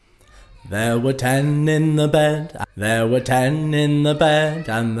There were 10 in the bed, there were 10 in the bed,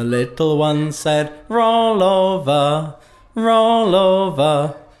 and the little one said, roll over, roll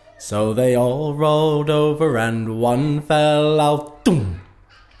over. So they all rolled over and one fell out, doom.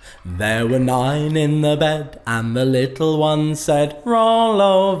 There were 9 in the bed, and the little one said, roll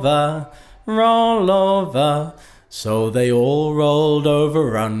over, roll over. So they all rolled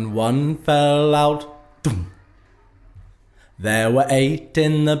over and one fell out, doom. There were 8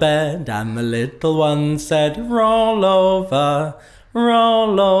 in the bed, and the little one said, roll over,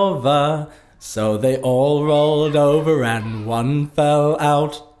 roll over. So they all rolled over and one fell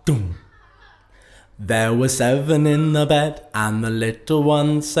out, doom. There were 7 in the bed, and the little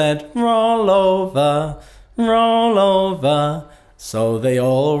one said, roll over, roll over. So they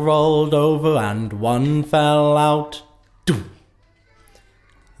all rolled over and one fell out, doom.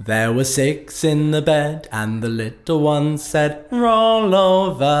 There were 6 in the bed, and the little one said, roll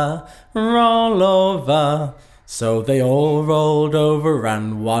over, roll over. So they all rolled over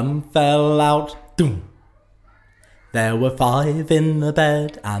and one fell out, doom. There were 5 in the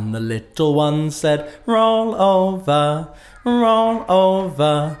bed, and the little one said, roll over, roll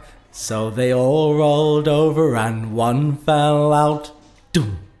over. So they all rolled over and one fell out,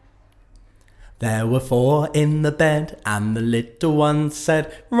 doom. There were 4 in the bed, and the little one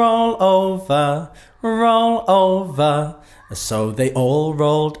said, roll over, roll over. So they all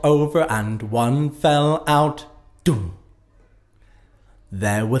rolled over and one fell out, doom.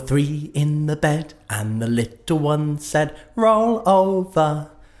 There were 3 in the bed, and the little one said, roll over,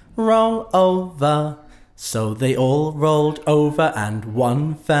 roll over. So they all rolled over and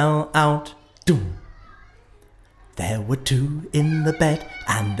one fell out, doom. There were 2 in the bed,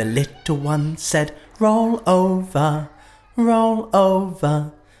 and the little one said, roll over, roll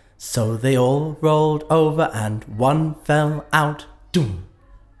over. So they all rolled over and one fell out, doom.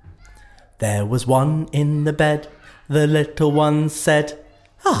 There was 1 in the bed, the little one said,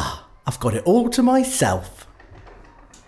 I've got it all to myself.